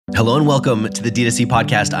Hello and welcome to the D2C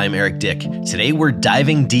podcast. I'm Eric Dick. Today we're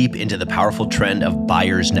diving deep into the powerful trend of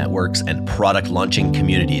buyers networks and product launching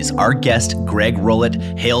communities. Our guest, Greg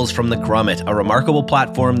Rowlett, hails from The Grommet, a remarkable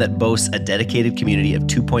platform that boasts a dedicated community of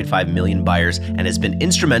 2.5 million buyers and has been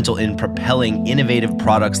instrumental in propelling innovative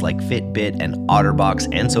products like Fitbit and OtterBox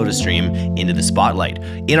and SodaStream into the spotlight.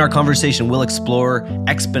 In our conversation, we'll explore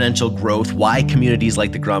exponential growth, why communities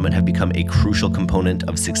like The Grommet have become a crucial component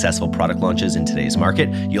of successful product launches in today's market.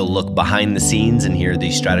 You'll look behind the scenes and hear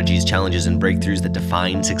the strategies, challenges, and breakthroughs that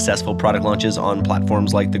define successful product launches on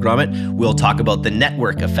platforms like The Grommet. We'll talk about the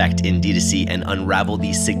network effect in D2C and unravel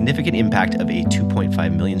the significant impact of a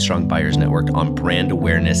 2.5 million strong buyers network on brand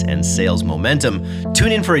awareness and sales momentum.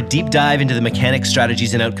 Tune in for a deep dive into the mechanics,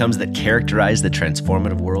 strategies, and outcomes that characterize the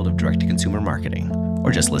transformative world of direct-to-consumer marketing.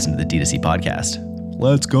 Or just listen to the D2C podcast.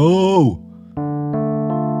 Let's go!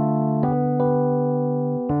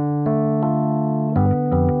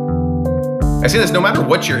 I say this no matter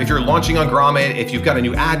what if you're launching on Grommet, if you've got a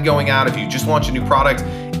new ad going out, if you just launched a new product,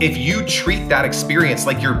 if you treat that experience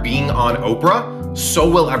like you're being on Oprah, so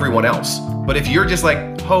will everyone else. But if you're just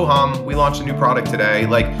like, ho-hum, we launched a new product today,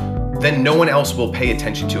 then no one else will pay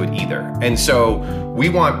attention to it either. And so we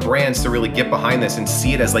want brands to really get behind this and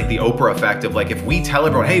see it as like the Oprah effect of if we tell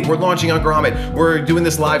everyone, hey, we're launching on Grommet, we're doing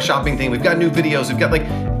this live shopping thing, we've got new videos, we've got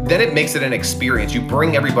then it makes it an experience. You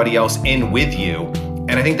bring everybody else in with you.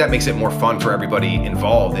 And I think that makes it more fun for everybody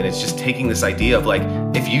involved. And it's just taking this idea of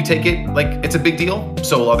if you take it it's a big deal,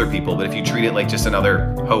 so will other people. But if you treat it like just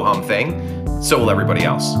another ho-hum thing, so will everybody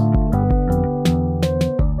else.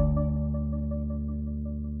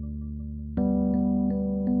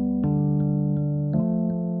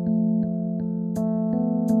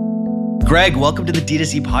 Greg, welcome to the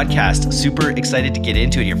D2C podcast. Super excited to get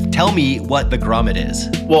into it here. Tell me what The Grommet is.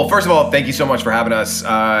 Well, first of all, thank you so much for having us.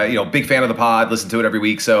 Big fan of the pod, listen to it every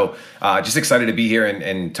week. So just excited to be here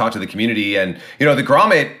and talk to the community. And, The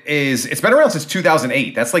Grommet it's been around since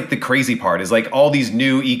 2008. That's the crazy part is all these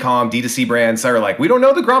new e-com D2C brands are we don't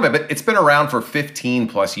know The Grommet, but it's been around for 15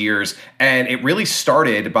 plus years. And it really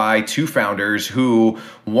started by two founders who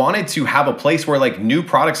wanted to have a place where new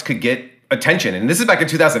products could get attention. And this is back in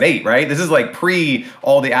 2008, right? This is pre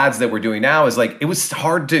all the ads that we're doing now is it was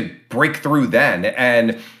hard to break through then.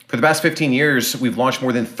 And for the past 15 years, we've launched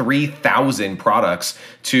more than 3,000 products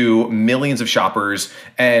to millions of shoppers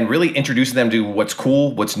and really introducing them to what's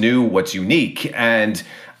cool, what's new, what's unique. And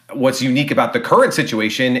what's unique about the current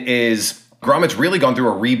situation is Grommet's really gone through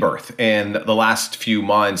a rebirth in the last few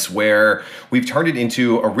months where we've turned it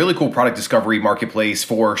into a really cool product discovery marketplace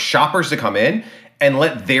for shoppers to come in and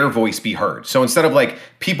let their voice be heard. So instead of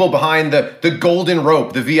people behind the golden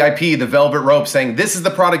rope, the VIP, the velvet rope saying, this is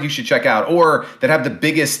the product you should check out, or that have the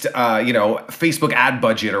biggest, Facebook ad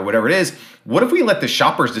budget or whatever it is, what if we let the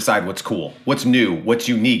shoppers decide what's cool, what's new, what's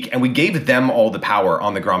unique? And we gave them all the power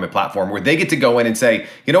on the Grommet platform where they get to go in and say,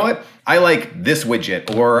 you know what? I like this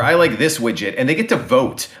widget or I like this widget, and they get to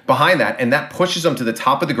vote behind that. And that pushes them to the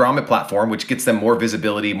top of the Grommet platform, which gets them more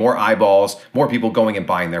visibility, more eyeballs, more people going and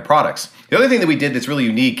buying their products. The other thing that we did that's really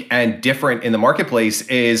unique and different in the marketplace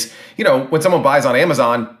is, when someone buys on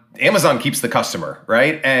Amazon keeps the customer,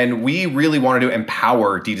 right? And we really wanted to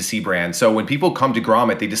empower D2C brands. So when people come to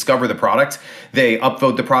Grommet, they discover the product, they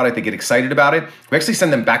upvote the product, they get excited about it. We actually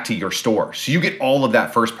send them back to your store. So you get all of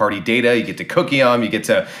that first party data, you get to cookie them, you get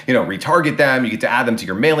to, retarget them, you get to add them to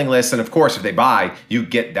your mailing list. And of course, if they buy, you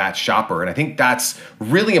get that shopper. And I think that's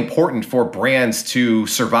really important for brands to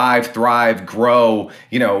survive, thrive, grow.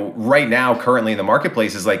 Right now, currently in the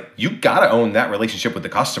marketplace is you gotta own that relationship with the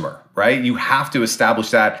customer, right? You have to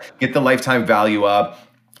establish that, get the lifetime value up,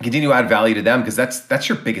 continue to add value to them because that's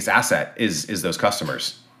your biggest asset is those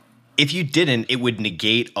customers. If you didn't, it would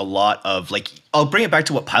negate a lot of I'll bring it back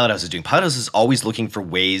to what Pilot House is doing. Pilot House is always looking for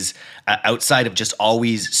ways outside of just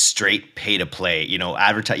always straight pay to play.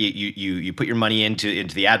 Advertise. You put your money into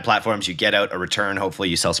the ad platforms. You get out a return. Hopefully,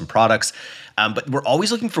 you sell some products. But we're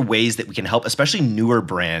always looking for ways that we can help, especially newer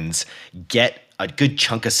brands, get a good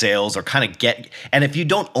chunk of sales or kind of get. And if you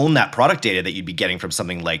don't own that product data that you'd be getting from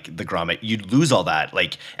something like The Grommet, you'd lose all that.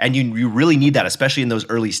 And you really need that, especially in those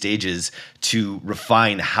early stages, to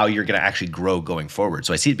refine how you're going to actually grow going forward.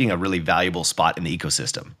 So I see it being a really valuable spot in the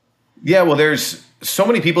ecosystem. Yeah, well, there's so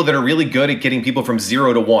many people that are really good at getting people from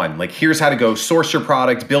 0 to 1. Here's how to go source your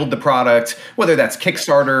product, build the product, whether that's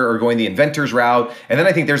Kickstarter or going the inventors route. And then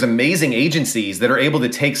I think there's amazing agencies that are able to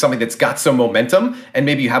take something that's got some momentum and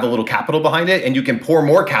maybe you have a little capital behind it and you can pour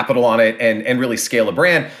more capital on it and really scale a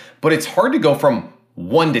brand. But it's hard to go from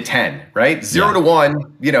 1 to 10, right? 0 to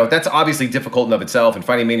 1, that's obviously difficult in of itself and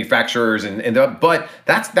finding manufacturers but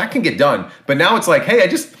that can get done. But now it's hey,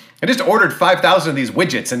 I just ordered 5,000 of these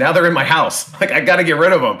widgets and now they're in my house. Like, I got to get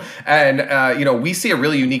rid of them. And, we see a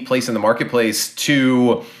really unique place in the marketplace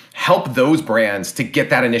to help those brands to get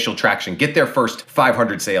that initial traction, get their first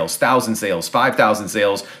 500 sales, 1,000 sales, 5,000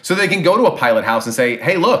 sales, so they can go to a pilot house and say,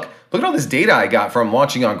 hey, look at all this data I got from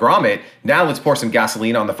launching on Grommet. Now let's pour some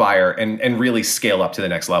gasoline on the fire and really scale up to the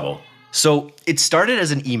next level. So it started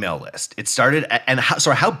as an email list.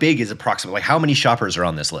 How big is approximately, like how many shoppers are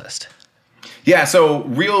on this list? Yeah, so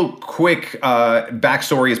real quick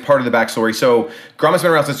backstory is part of the backstory. So Grommet's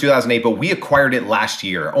been around since 2008, but we acquired it last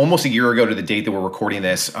year, almost a year ago to the date that we're recording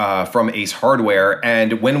this, from Ace Hardware.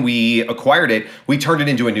 And when we acquired it, we turned it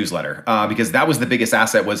into a newsletter because that was the biggest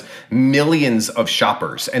asset, was millions of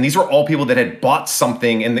shoppers. And these were all people that had bought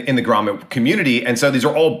something in the Grommet community. And so these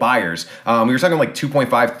are all buyers. We were talking like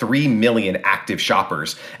 2.5, 3 million active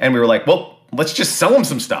shoppers. And we were like, well, let's just sell them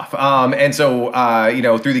some stuff. And so,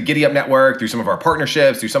 through the Giddy Up network, through some of our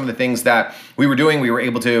partnerships, through some of the things that we were doing, we were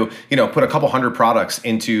able to, put a couple hundred products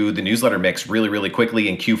into the newsletter mix really, really quickly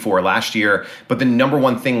in Q4 last year. But the number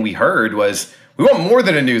one thing we heard was, we want more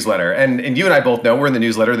than a newsletter. And you and I both know, we're in the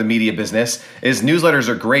newsletter, the media business, is newsletters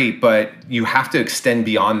are great, but you have to extend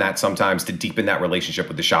beyond that sometimes to deepen that relationship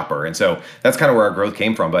with the shopper. And so that's kind of where our growth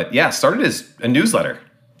came from. But yeah, started as a newsletter.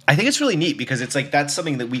 I think it's really neat because it's like that's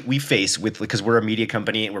something that we face with, because we're a media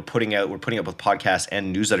company and we're putting up both podcasts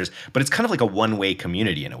and newsletters, but it's kind of like a one-way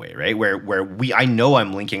community in a way, right? Where I know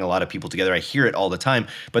I'm linking a lot of people together. I hear it all the time,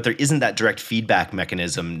 but there isn't that direct feedback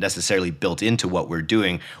mechanism necessarily built into what we're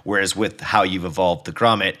doing. Whereas with how you've evolved the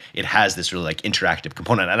Grommet, it has this really like interactive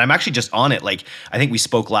component. And I'm actually just on it. Like, I think we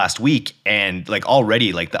spoke last week, and like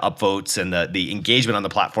already like the upvotes and the engagement on the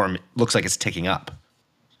platform looks like it's ticking up.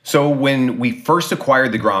 So when we first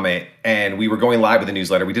acquired the Grommet and we were going live with the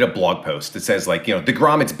newsletter, we did a blog post that says like, the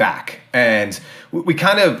Grommet's back. And we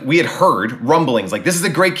had heard rumblings like, this is a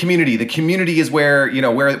great community. The community is where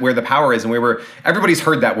the power is. And everybody's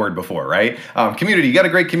heard that word before, right? Community, you got a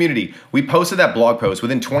great community. We posted that blog post.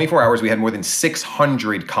 Within 24 hours, we had more than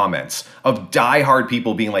 600 comments of diehard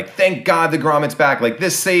people being like, thank God the Grommet's back. Like,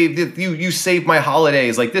 this saved, you saved my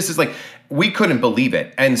holidays. Like, this is like, we couldn't believe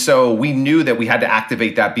it. And so we knew that we had to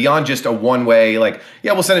activate that beyond just a one-way, like,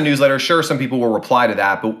 yeah, we'll send a newsletter. Sure, some people will reply to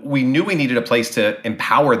that, but we knew we needed a place to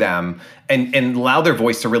empower them and allow their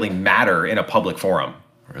voice to really matter in a public forum.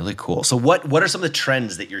 Really cool. So what are some of the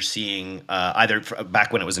trends that you're seeing, either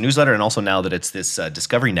back when it was a newsletter and also now that it's this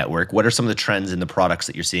Discovery Network? What are some of the trends in the products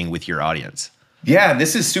that you're seeing with your audience? Yeah,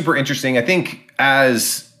 this is super interesting. I think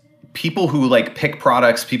as people who like pick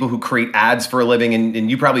products, people who create ads for a living, and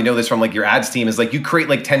you probably know this from like your ads team, is like you create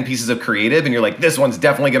like 10 pieces of creative and you're like, this one's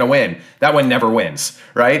definitely gonna win. That one never wins,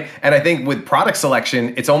 right? And I think with product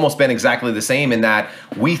selection, it's almost been exactly the same in that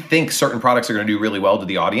we think certain products are gonna do really well to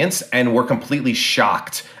the audience, and we're completely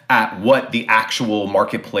shocked at what the actual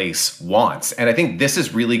marketplace wants. And I think this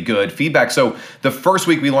is really good feedback. So the first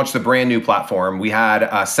week we launched the brand new platform, we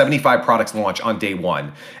had 75 products launch on day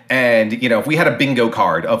one. And if we had a bingo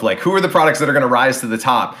card of like, who are the products that are gonna rise to the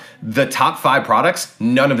top 5 products,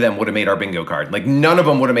 none of them would have made our bingo card. Like, none of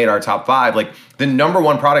them would have made our top 5. Like, the number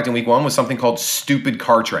one product in week 1 was something called Stupid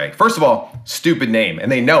Car Tray. First of all, stupid name,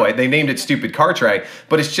 and they know it. They named it Stupid Car Tray,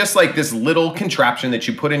 but it's just like this little contraption that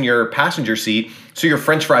you put in your passenger seat so your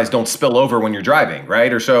French fries don't spill over when you're driving,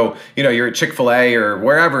 right? Or so, you're at Chick-fil-A or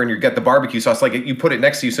wherever and you get the barbecue sauce, like you put it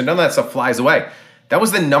next to you so none of that stuff flies away. That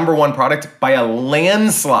was the number one product by a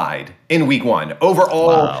landslide in week 1 over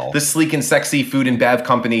all the sleek and sexy food and bev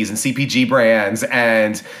companies and CPG brands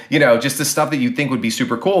and, just the stuff that you think would be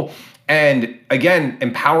super cool. And again,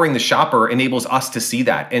 empowering the shopper enables us to see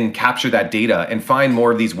that and capture that data and find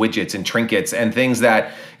more of these widgets and trinkets and things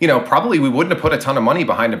that, probably we wouldn't have put a ton of money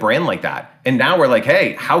behind a brand like that. And now we're like,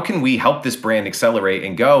 hey, how can we help this brand accelerate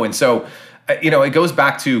and go? And so, it goes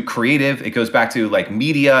back to creative. It goes back to like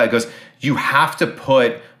media. You have to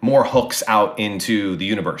put more hooks out into the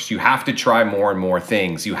universe. You have to try more and more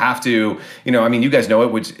things. You have to, you guys know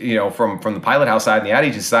it, which, from the pilot house side and the ad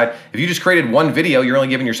agency side, if you just created one video, you're only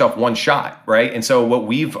giving yourself one shot, right? And so what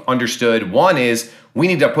we've understood, one is we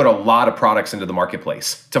need to put a lot of products into the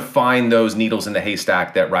marketplace to find those needles in the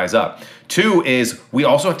haystack that rise up. 2 is we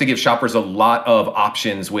also have to give shoppers a lot of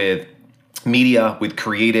options with media, with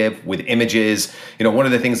creative, with images. One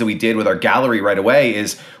of the things that we did with our gallery right away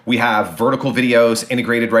is we have vertical videos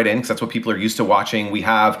integrated right in, because that's what people are used to watching. We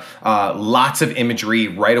have lots of imagery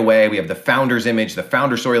right away. We have the founder's image, the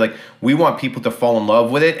founder story. Like, we want people to fall in love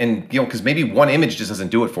with it, and because maybe one image just doesn't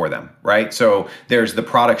do it for them, right? So there's the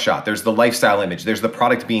product shot, there's the lifestyle image, there's the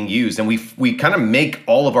product being used, and we kind of make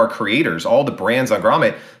all of our creators, all the brands on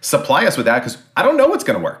Grommet, supply us with that, because I don't know what's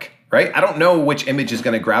going to work. right? I don't know which image is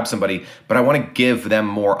going to grab somebody, but I want to give them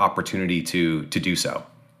more opportunity to do so.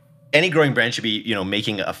 Any growing brand should be,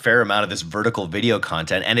 making a fair amount of this vertical video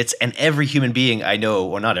content, and every human being I know,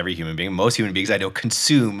 or not every human being, most human beings I know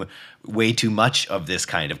consume way too much of this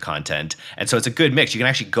kind of content. And so it's a good mix. You can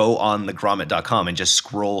actually go on thegrommet.com and just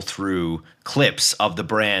scroll through clips of the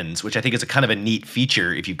brands, which I think is a kind of a neat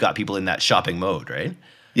feature if you've got people in that shopping mode, right?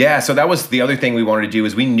 Yeah, so that was the other thing we wanted to do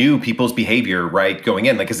is we knew people's behavior, right, going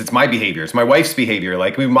in, like, because it's my behavior, it's my wife's behavior.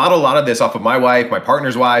 Like, we model a lot of this off of my wife, my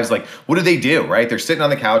partner's wives. Like, what do they do, right? They're sitting on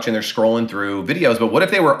the couch and they're scrolling through videos, but what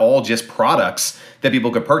if they were all just products that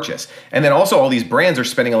people could purchase? And then also all these brands are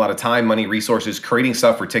spending a lot of time, money, resources, creating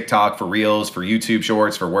stuff for TikTok, for Reels, for YouTube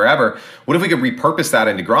Shorts, for wherever. What if we could repurpose that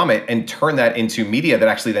into Grommet and turn that into media that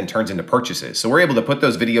actually then turns into purchases? So we're able to put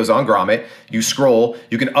those videos on Grommet, you scroll,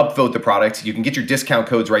 you can upvote the product, you can get your discount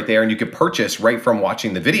codes right there, and you can purchase right from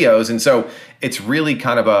watching the videos. And so it's really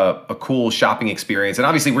kind of a cool shopping experience. And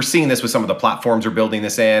obviously we're seeing this with some of the platforms are building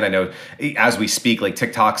this in. I know as we speak, like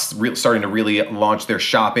TikTok's starting to really launch their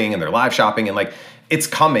shopping and their live shopping, and like it's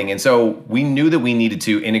coming. And so we knew that we needed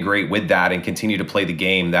to integrate with that and continue to play the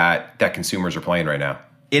game that consumers are playing right now.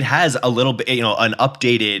 It has a little bit, an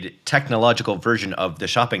updated technological version of the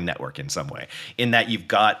shopping network in some way, in that you've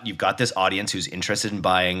got this audience who's interested in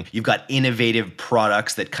buying. You've got innovative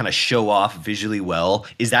products that kind of show off visually well.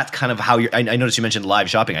 Is that kind of how I noticed you mentioned live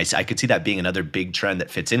shopping. I could see that being another big trend that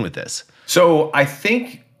fits in with this. So I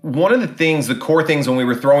think one of the core things when we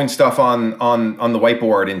were throwing stuff on the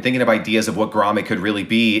whiteboard and thinking of ideas of what Grommet could really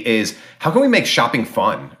be is how can we make shopping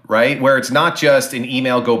fun, right? Where it's not just an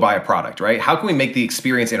email, go buy a product, right? How can we make the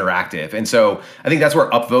experience interactive? And so I think that's where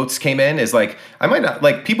upvotes came in, is like, I might not,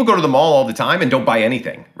 like, people go to the mall all the time and don't buy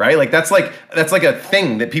anything, right? Like that's like a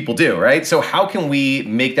thing that people do, right? So how can we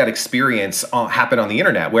make that experience happen on the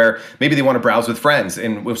internet where maybe they want to browse with friends?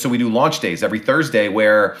 And so we do launch days every Thursday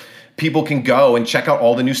where people can go and check out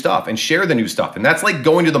all the new stuff and share the new stuff. And that's like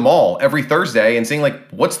going to the mall every Thursday and seeing like,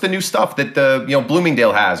 what's the new stuff that the,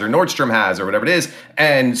 Bloomingdale has or Nordstrom has or whatever it is.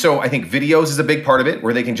 And so I think videos is a big part of it,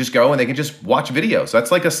 where they can just go and they can just watch videos. So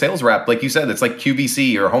that's like a sales rep, like you said, that's like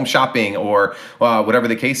QVC or home shopping or whatever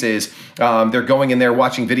the case is. They're going in there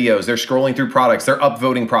watching videos, they're scrolling through products, they're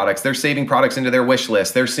upvoting products, they're saving products into their wish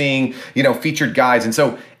list, they're seeing, featured guides. And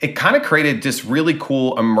so it kind of created this really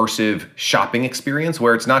cool immersive shopping experience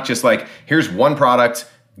where it's not just like, here's one product,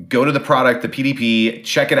 go to the product, the PDP,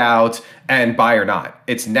 check it out, and buy or not.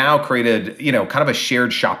 It's now created, kind of a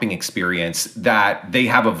shared shopping experience that they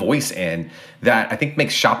have a voice in that I think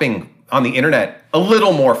makes shopping on the internet a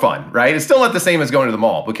little more fun, right? It's still not the same as going to the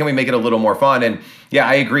mall, but can we make it a little more fun? And yeah,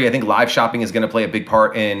 I agree. I think live shopping is going to play a big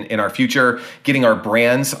part in our future, getting our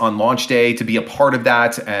brands on launch day to be a part of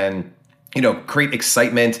that and create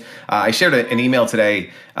excitement. I shared an email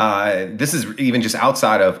today. This is even just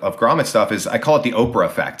outside of Grommet stuff, is I call it the Oprah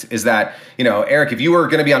effect, is that, Eric, if you were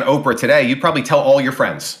going to be on Oprah today, you'd probably tell all your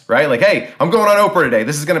friends, right? Like, hey, I'm going on Oprah today.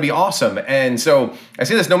 This is going to be awesome. And so I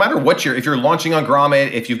say this, no matter what if you're launching on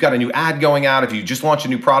Grommet, if you've got a new ad going out, if you just launched a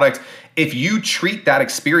new product, if you treat that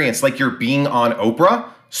experience like you're being on Oprah,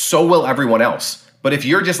 so will everyone else. But if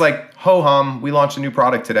you're just like, ho hum, we launched a new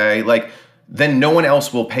product today, like, then no one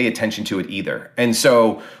else will pay attention to it either. And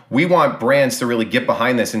so we want brands to really get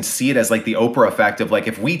behind this and see it as like the Oprah effect of like,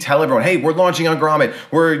 if we tell everyone, hey, we're launching on Grommet,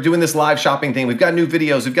 we're doing this live shopping thing, we've got new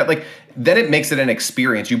videos, we've got then it makes it an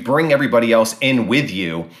experience. You bring everybody else in with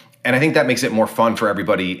you. And I think that makes it more fun for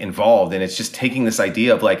everybody involved. And it's just taking this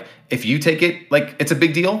idea of like, if you take it like it's a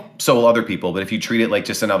big deal, so will other people. But if you treat it like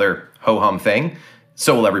just another ho-hum thing,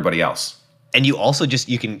 so will everybody else. And you also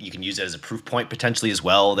you can use it as a proof point potentially as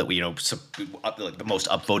well, that we the most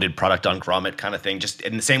upvoted product on Grommet kind of thing, just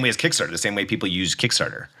in the same way as Kickstarter, the same way people use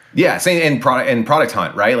Kickstarter. Yeah, same and Product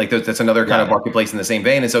Hunt, right? Like that's another kind of marketplace in the same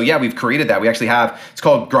vein. And so we've created that. We actually have, it's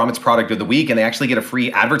called Grommet's Product of the Week, and they actually get a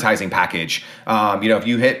free advertising package. If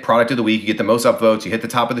you hit Product of the Week, you get the most upvotes, you hit the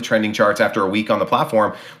top of the trending charts after a week on the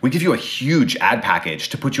platform. We give you a huge ad package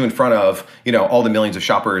to put you in front of all the millions of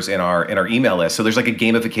shoppers in our email list. So there's like a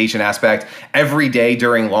gamification aspect. Every day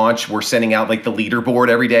during launch, we're sending out like the leaderboard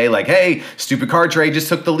every day, like, hey, Stupid Card Trade just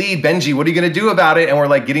took the lead, Benji, what are you going to do about it? And we're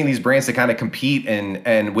like getting these brands to kind of compete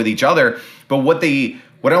and with each other. But what I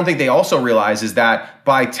don't think they also realize is that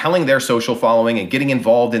by telling their social following and getting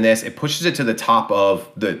involved in this, it pushes it to the top of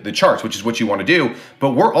the charts, which is what you want to do.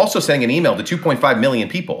 But we're also sending an email to 2.5 million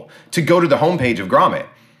people to go to the homepage of Grommet.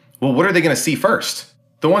 Well, what are they going to see first?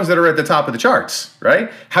 The ones that are at the top of the charts,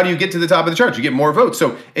 right? How do you get to the top of the charts? You get more votes.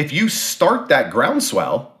 So if you start that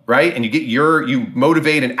groundswell, right, and you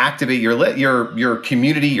motivate and activate your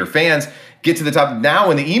community, your fans, get to the top. Now,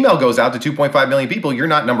 when the email goes out to 2.5 million people, you're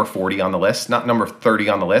not number 40 on the list, not number 30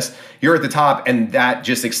 on the list. You're at the top, and that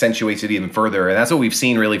just accentuates it even further. And that's what we've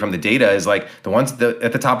seen really from the data is like the ones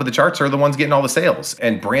at the top of the charts are the ones getting all the sales.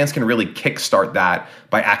 And brands can really kickstart that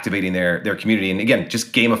by activating their community. And again,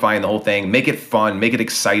 just gamifying the whole thing, make it fun, make it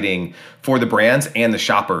exciting for the brands and the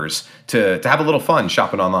shoppers to have a little fun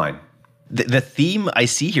shopping online. The theme I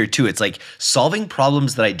see here too, it's like solving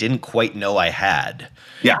problems that I didn't quite know I had.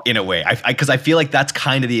 Yeah. In a way, because I feel like that's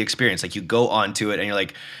kind of the experience. Like you go onto it and you're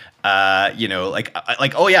like,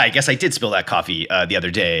 oh yeah, I guess I did spill that coffee the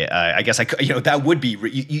other day. I guess that would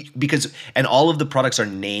be because all of the products are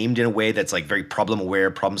named in a way that's like very problem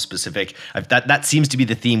aware, problem specific. That seems to be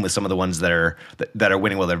the theme with some of the ones that are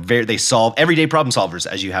winning. Well, they solve everyday problem solvers,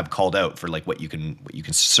 as you have called out for like what you can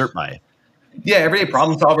cert by. Yeah, everyday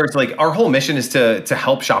problem solvers. Like our whole mission is to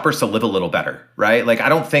help shoppers to live a little better, right? Like I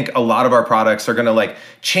don't think a lot of our products are gonna like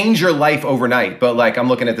change your life overnight, but like I'm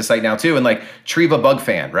looking at the site now too, and like Treva Bug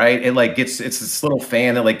Fan, right? It's this little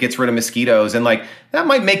fan that like gets rid of mosquitoes, and like that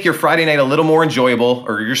might make your Friday night a little more enjoyable,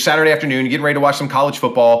 or your Saturday afternoon, you're getting ready to watch some college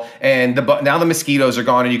football, and now the mosquitoes are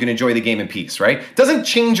gone, and you can enjoy the game in peace, right? Doesn't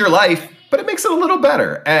change your life, but it makes it a little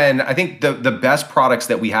better. And I think the best products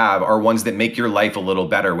that we have are ones that make your life a little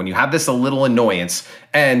better. When you have this a little annoyance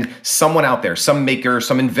and someone out there, some maker,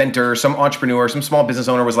 some inventor, some entrepreneur, some small business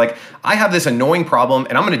owner was like, I have this annoying problem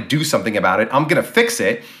and I'm gonna do something about it. I'm gonna fix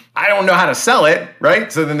it. I don't know how to sell it, right?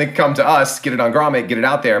 So then they come to us, get it on Grommet, get it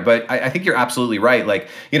out there. But I think you're absolutely right. Like,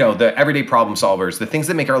 the everyday problem solvers, the things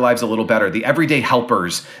that make our lives a little better, the everyday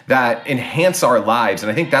helpers that enhance our lives. And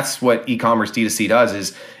I think that's what e-commerce D2C does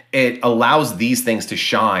is it allows these things to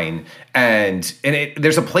shine, and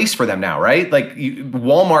there's a place for them now, right? Like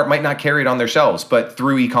Walmart might not carry it on their shelves, but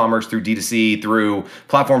through e-commerce, through D2C, through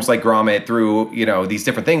platforms like Grommet, through these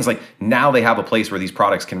different things, like now they have a place where these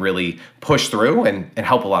products can really push through and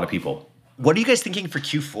help a lot of people. What are you guys thinking for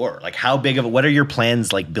Q4? Like what are your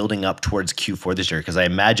plans like building up towards Q4 this year? Because I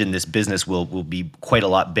imagine this business will be quite a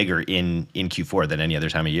lot bigger in Q4 than any other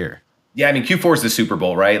time of year. Yeah, I mean, Q4 is the Super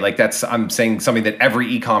Bowl, right? Like I'm saying something that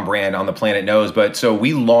every e-com brand on the planet knows. But so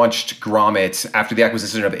we launched Grommet after the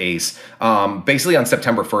acquisition of Ace, basically on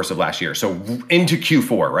September 1st of last year. So into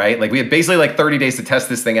Q4, right? Like we had basically like 30 days to test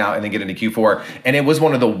this thing out and then get into Q4. And it was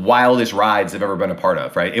one of the wildest rides I've ever been a part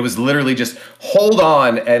of, right? It was literally just hold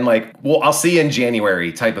on and like, well, I'll see you in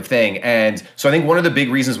January type of thing. And so I think one of the big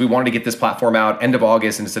reasons we wanted to get this platform out end of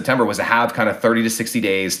August into September was to have kind of 30 to 60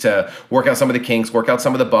 days to work out some of the kinks, work out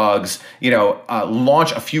some of the bugs,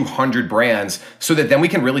 launch a few hundred brands so that then we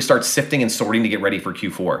can really start sifting and sorting to get ready for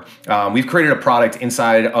Q4. We've created a product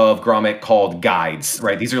inside of Grommet called Guides,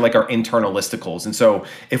 right? These are like our internal listicles. And so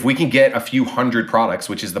if we can get a few hundred products,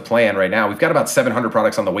 which is the plan right now, we've got about 700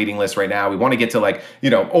 products on the waiting list right now. We want to get to like,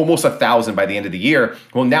 almost 1,000 by the end of the year.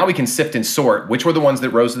 Well, now we can sift and sort which were the ones that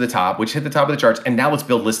rose to the top, which hit the top of the charts. And now let's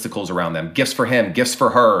build listicles around them. Gifts for him, gifts for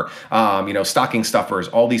her, stocking stuffers,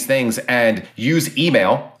 all these things, and use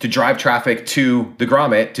email to drive traffic to the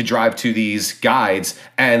Grommet, to drive to these guides,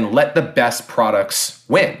 and let the best products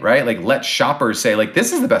win, right? Like let shoppers say like,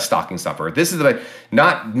 this is the best stocking stuffer. This is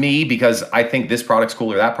not me because I think this product's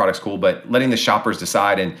cool or that product's cool, but letting the shoppers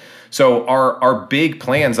decide. And so our big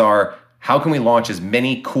plans are, how can we launch as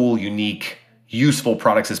many cool, unique, useful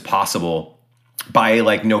products as possible by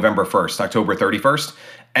like November 1st, October 31st,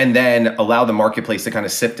 and then allow the marketplace to kind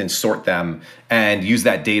of sift and sort them and use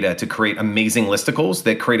that data to create amazing listicles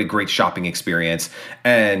that create a great shopping experience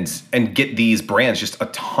and get these brands just a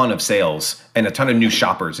ton of sales and a ton of new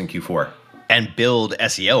shoppers in Q4. And build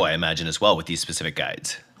SEO, I imagine, as well with these specific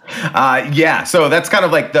guides. Yeah, so that's kind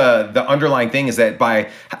of like the underlying thing is that by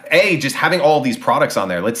just having all these products on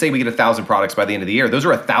there, let's say we get 1,000 products by the end of the year, those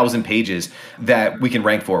are 1,000 pages that we can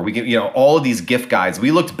rank for. We can, all of these gift guides,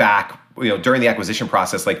 we looked back during the acquisition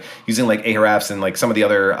process, like using like Ahrefs and like some of the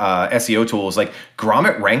other SEO tools, like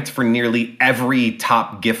Grommet ranked for nearly every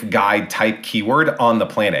top gift guide type keyword on the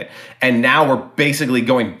planet. And now we're basically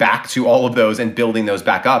going back to all of those and building those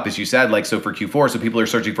back up, as you said, like, so for Q4, so people are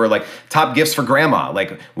searching for like top gifts for grandma.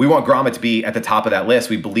 Like we want Grommet to be at the top of that list.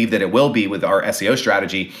 We believe that it will be with our SEO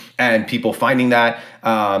strategy, and people finding that,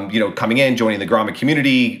 coming in, joining the Grommet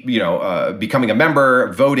community, becoming a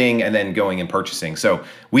member, voting, and then going and purchasing. So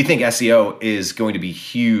we think SEO is going to be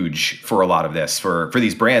huge for a lot of this for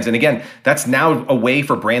these brands. And again, that's now a way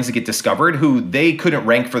for brands to get discovered who they couldn't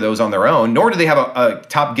rank for those on their own, nor do they have a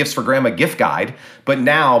top gifts for grandma gift guide. But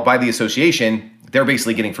now by the association, they're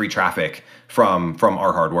basically getting free traffic from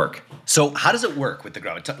our hard work. So how does it work with the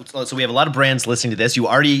Grommet? So we have a lot of brands listening to this. We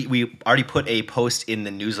already put a post in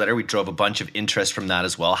the newsletter. We drove a bunch of interest from that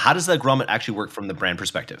as well. How does the Grommet actually work from the brand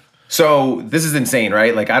perspective? So this is insane,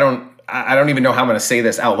 right? Like I don't even know how I'm going to say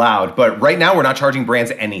this out loud, but right now we're not charging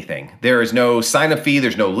brands anything. There is no sign-up fee,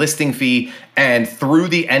 there's no listing fee, and through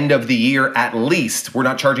the end of the year at least, we're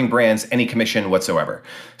not charging brands any commission whatsoever.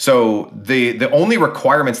 So the only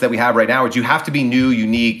requirements that we have right now is you have to be new,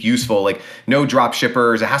 unique, useful, like no drop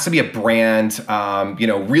shippers. It has to be a brand,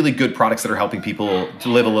 really good products that are helping people to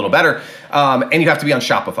live a little better, and you have to be on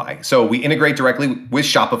Shopify. So we integrate directly with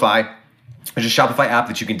Shopify. There's a Shopify app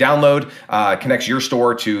that you can download, connects your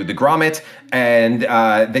store to the Grommet, and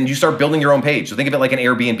then you start building your own page. So think of it like an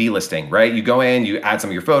Airbnb listing, right? You go in, you add some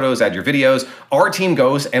of your photos, add your videos. Our team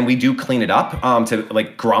goes and we do clean it up to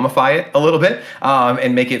like Gromify it a little bit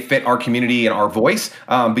and make it fit our community and our voice.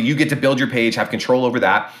 But you get to build your page, have control over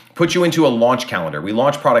that. Put you into a launch calendar. We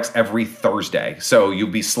launch products every Thursday. So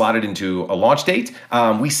you'll be slotted into a launch date.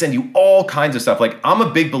 We send you all kinds of stuff. Like I'm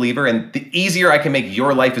a big believer in the easier I can make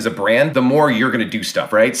your life as a brand, the more you're going to do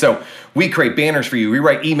stuff, right? So we create banners for you. We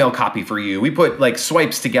write email copy for you. We put like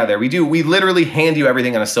swipes together. We literally hand you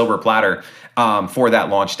everything on a silver platter for that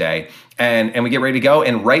launch day. And we get ready to go.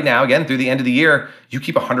 And right now, again, through the end of the year, you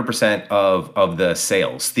keep 100% of the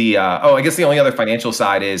sales. I guess the only other financial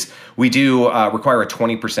side is we do require a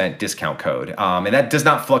 20% discount code. And that does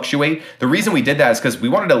not fluctuate. The reason we did that is because we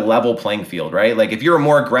wanted a level playing field, right? Like if you're a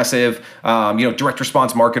more aggressive, direct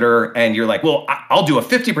response marketer and you're like, well, I'll do a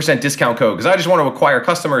 50% discount code because I just want to acquire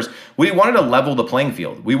customers. We wanted to level the playing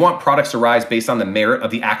field. We want products to rise based on the merit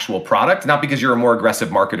of the actual product, not because you're a more aggressive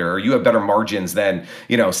marketer or you have better margins than,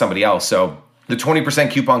 somebody else. So the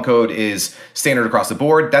 20% coupon code is standard across the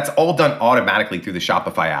board. That's all done automatically through the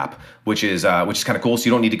Shopify app, which is kind of cool. So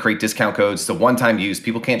you don't need to create discount codes. It's a one-time use.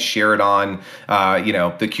 People can't share it on,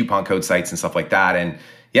 the coupon code sites and stuff like that. And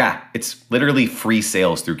yeah, it's literally free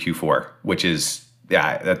sales through Q4, which is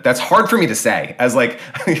that's hard for me to say as like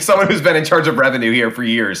someone who's been in charge of revenue here for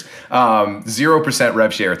years. 0%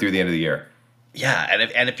 rev share through the end of the year. Yeah,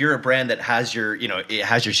 and if you're a brand that has it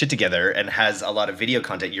has your shit together and has a lot of video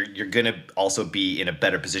content, you're gonna also be in a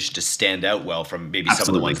better position to stand out well from maybe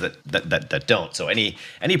Absolutely. some of the ones that don't. So any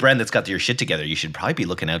brand that's got your shit together, you should probably be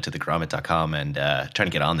looking out to the Grommet.com and trying to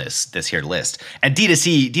get on this here list. And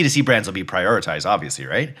D2C brands will be prioritized, obviously,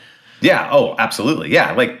 right? Yeah. Oh, absolutely.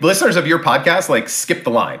 Yeah. Like listeners of your podcast, like skip the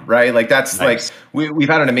line, right? Like that's Nice. like we've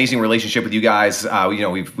had an amazing relationship with you guys.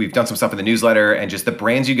 We've done some stuff in the newsletter, and just the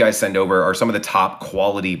brands you guys send over are some of the top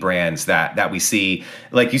quality brands that we see.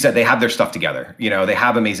 Like you said, they have their stuff together. They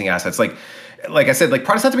have amazing assets. Like I said, like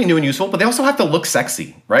products have to be new and useful, but they also have to look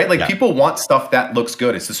sexy, right? Like people want stuff that looks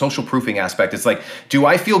good. It's the social proofing aspect. It's like, do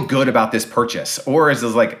I feel good about this purchase? Or is it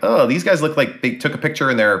like, oh, these guys look like they took a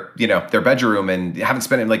picture in their bedroom and haven't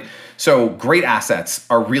spent it. So great assets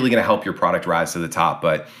are really going to help your product rise to the top.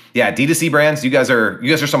 But yeah, D2C brands, you guys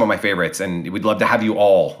are some of my favorites, and we'd love to have you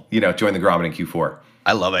all, join the Grommet in Q4.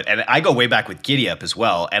 I love it. And I go way back with Giddy Up as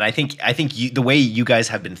well. And I think the way you guys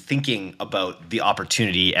have been thinking about the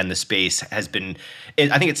opportunity and the space has been,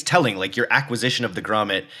 I think it's telling. Like your acquisition of the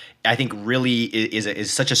Grommet, I think really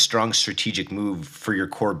is such a strong strategic move for your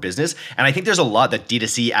core business. And I think there's a lot that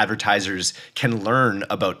D2C advertisers can learn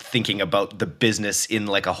about thinking about the business in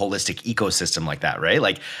like a holistic ecosystem like that, right?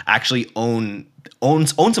 Like actually own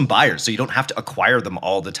some buyers so you don't have to acquire them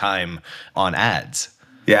all the time on ads.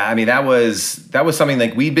 Yeah, I mean that was something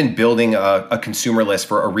like we've been building a consumer list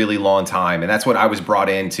for a really long time, and that's what I was brought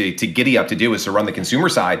in to Giddy Up to do, is to run the consumer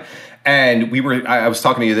side. And I was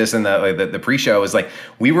talking to you this in the pre-show, is like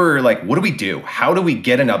we were like, what do we do? How do we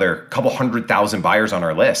get another couple 100,000 buyers on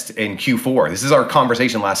our list in Q4? This is our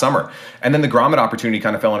conversation last summer, and then the Grommet opportunity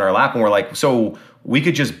kind of fell in our lap, and we're like, so we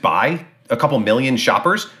could just buy a couple million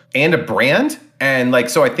shoppers and a brand. And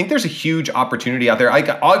so I think there's a huge opportunity out there. I've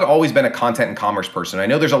always been a content and commerce person. I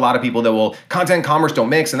know there's a lot of people that will content and commerce don't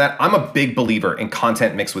mix, and that I'm a big believer in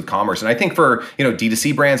content mixed with commerce. And I think for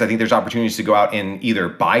D2C brands, I think there's opportunities to go out and either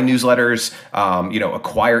buy newsletters,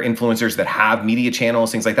 acquire influencers that have media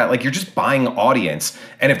channels, things like that. Like you're just buying audience.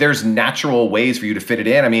 And if there's natural ways for you to fit it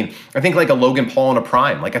in, I mean, I think like a Logan Paul and a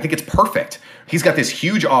Prime, I think it's perfect. He's got this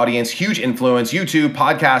huge audience, huge influence, YouTube,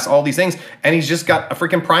 podcasts, all these things, and he's just got a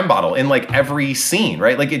freaking Prime bottle in every scene,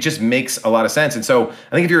 right? It just makes a lot of sense. And so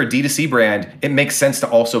I think if you're a D2C brand, it makes sense to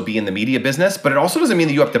also be in the media business, but it also doesn't mean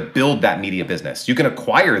that you have to build that media business. You can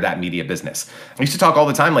acquire that media business. I used to talk all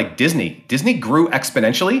the time like Disney. Disney grew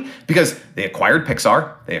exponentially because they acquired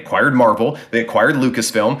Pixar, they acquired Marvel, they acquired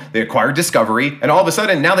Lucasfilm, they acquired Discovery, and all of a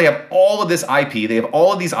sudden now they have all of this IP, they have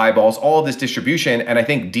all of these eyeballs, all of this distribution, and I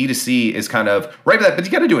think D2C is kind of right for that, but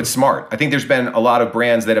you got to do it smart. I think there's been a lot of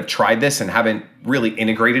brands that have tried this and haven't really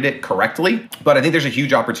integrated it correctly, but I think there's a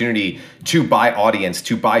huge opportunity to buy audience,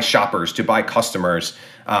 to buy shoppers, to buy customers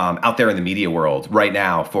out there in the media world right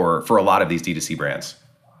now for a lot of these D2C brands.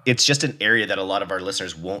 It's just an area that a lot of our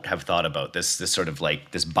listeners won't have thought about, this sort of like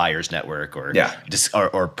this buyer's network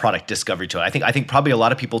or product discovery tool. I think probably a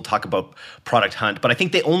lot of people talk about Product Hunt, but I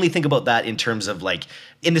think they only think about that in terms of like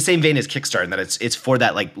in the same vein as Kickstarter, and that it's for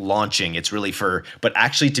that like launching. It's really but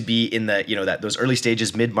actually to be in the, that those early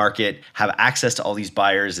stages, mid-market, have access to all these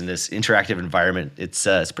buyers in this interactive environment. It's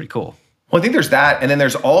pretty cool. Well, I think there's that. And then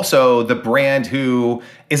there's also the brand who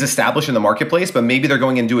is established in the marketplace, but maybe they're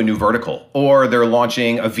going into a new vertical, or they're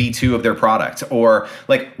launching a V2 of their product, or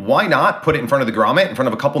like, why not put it in front of the grommet, in front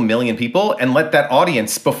of a couple million people, and let that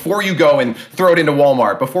audience, before you go and throw it into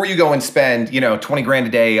Walmart, before you go and spend, 20 grand a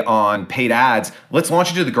day on paid ads, let's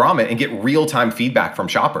launch it to the grommet and get real-time feedback from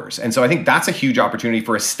shoppers. And so I think that's a huge opportunity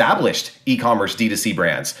for established e-commerce D2C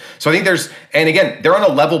brands. So I think and again, they're on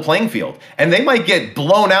a level playing field, and they might get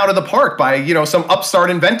blown out of the park by, some upstart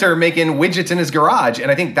inventor making widgets in his garage. And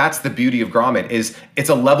I think that's the beauty of Grommet, is it's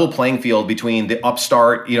a level playing field between the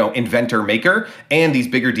upstart, inventor maker and these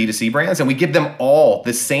bigger D2C brands. And we give them all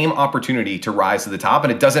the same opportunity to rise to the top.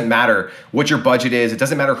 And it doesn't matter what your budget is. It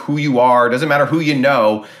doesn't matter who you are. It doesn't matter who you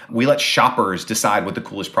know. We let shoppers decide what the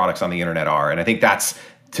coolest products on the internet are. And I think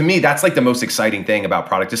to me, that's like the most exciting thing about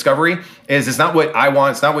product discovery, is it's not what I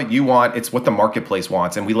want, it's not what you want, it's what the marketplace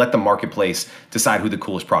wants. And we let the marketplace decide who the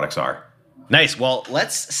coolest products are. Nice. Well,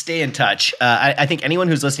 let's stay in touch. I think anyone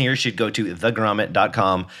who's listening here should go to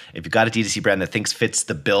thegrommet.com. If you've got a D2C brand that thinks fits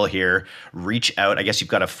the bill here, reach out. I guess you've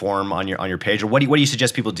got a form on your page. Or what do you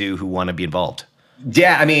suggest people do who want to be involved?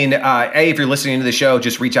 Yeah, I mean, if you're listening to the show,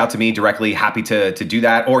 just reach out to me directly. Happy to do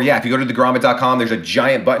that. Or if you go to thegrommet.com, there's a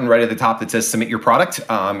giant button right at the top that says submit your product.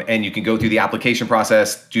 And you can go through the application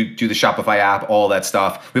process, do the Shopify app, all that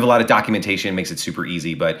stuff. We have a lot of documentation, makes it super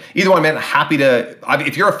easy. But either one, man, happy to,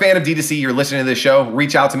 if you're a fan of D2C, you're listening to this show,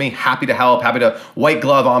 reach out to me. Happy to help, happy to white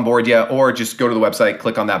glove onboard you, or just go to the website,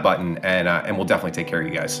 click on that button, and we'll definitely take care of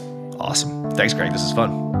you guys. Awesome. Thanks, Greg. This is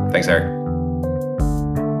fun. Thanks, Eric.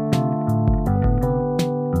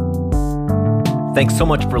 Thanks so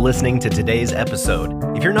much for listening to today's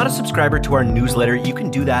episode. If you're not a subscriber to our newsletter, you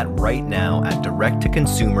can do that right now at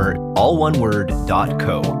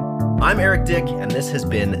directtoconsumer.co. I'm Eric Dick, and this has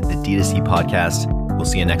been the D2C Podcast. We'll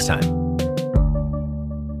see you next time.